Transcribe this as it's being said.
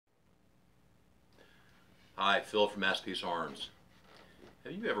Hi, Phil from Masterpiece Arms.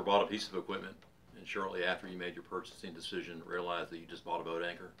 Have you ever bought a piece of equipment and shortly after you made your purchasing decision realized that you just bought a boat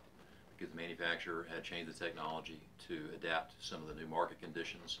anchor because the manufacturer had changed the technology to adapt to some of the new market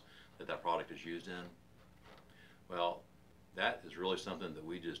conditions that that product is used in? Well, that is really something that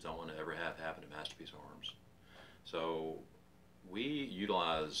we just don't want to ever have happen to Masterpiece Arms. So we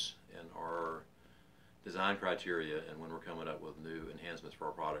utilize in our design criteria and when we're coming up with new enhancements for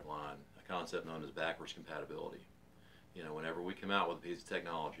our product line a concept known as backwards compatibility. You know, whenever we come out with a piece of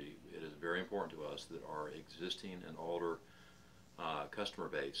technology, it is very important to us that our existing and older customer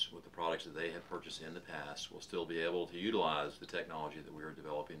base with the products that they have purchased in the past will still be able to utilize the technology that we are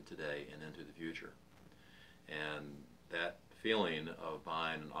developing today and into the future. And that feeling of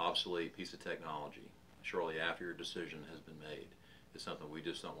buying an obsolete piece of technology shortly after your decision has been made is something we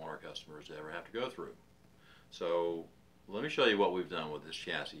just don't want our customers to ever have to go through. So let me show you what we've done with this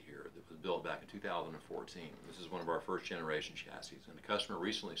chassis here that was built back in 2014. This is one of our first generation chassis, and the customer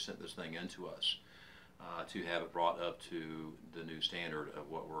recently sent this thing in to us to have it brought up to the new standard of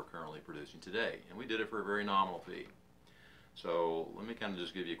what we're currently producing today, and we did it for a very nominal fee. So let me kind of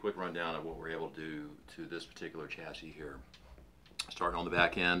just give you a quick rundown of what we're able to do to this particular chassis here. Starting on the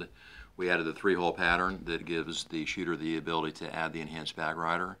back end, we added the 3-hole pattern that gives the shooter the ability to add the enhanced bag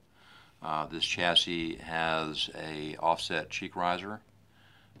rider. This chassis has a offset cheek riser.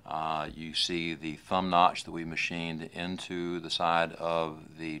 You see the thumb notch that we machined into the side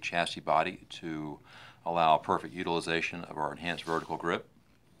of the chassis body to allow perfect utilization of our enhanced vertical grip.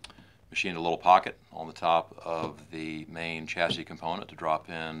 Machined a little pocket on the top of the main chassis component to drop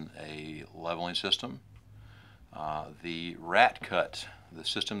in a leveling system. The rat cut, the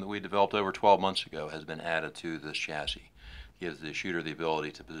system that we developed over 12 months ago, has been added to this chassis. It gives the shooter the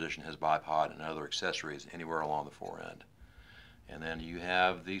ability to position his bipod and other accessories anywhere along the fore end. And then you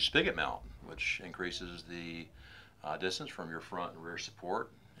have the spigot mount, which increases the distance from your front and rear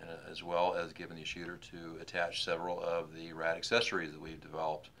support, as well as giving the shooter to attach several of the rat accessories that we've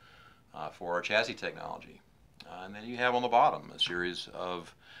developed for our chassis technology. And then you have on the bottom a series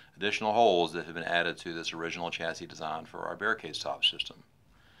of additional holes that have been added to this original chassis design for our barricade stop system.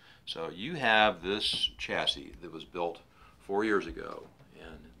 So you have this chassis that was built 4 years ago,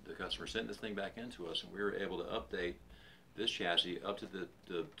 and the customer sent this thing back into us, and we were able to update this chassis up to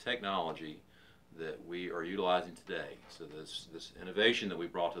the technology that we are utilizing today. So this innovation that we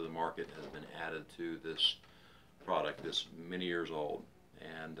brought to the market has been added to this product that's many years old.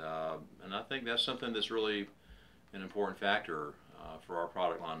 And I think that's something that's really an important factor for our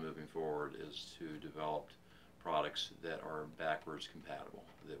product line moving forward, is to develop products that are backwards compatible,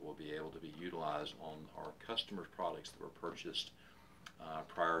 that will be able to be utilized on our customers' products that were purchased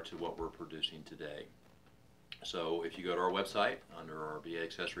prior to what we're producing today. So if you go to our website, under our BA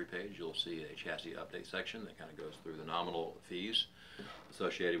accessory page, you'll see a chassis update section that kind of goes through the nominal fees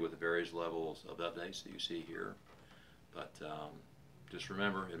associated with the various levels of updates that you see here. But just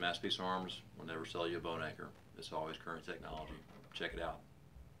remember, at Masterpiece Arms, we'll never sell you a bone anchor. It's always current technology. Check it out.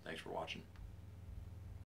 Thanks for watching.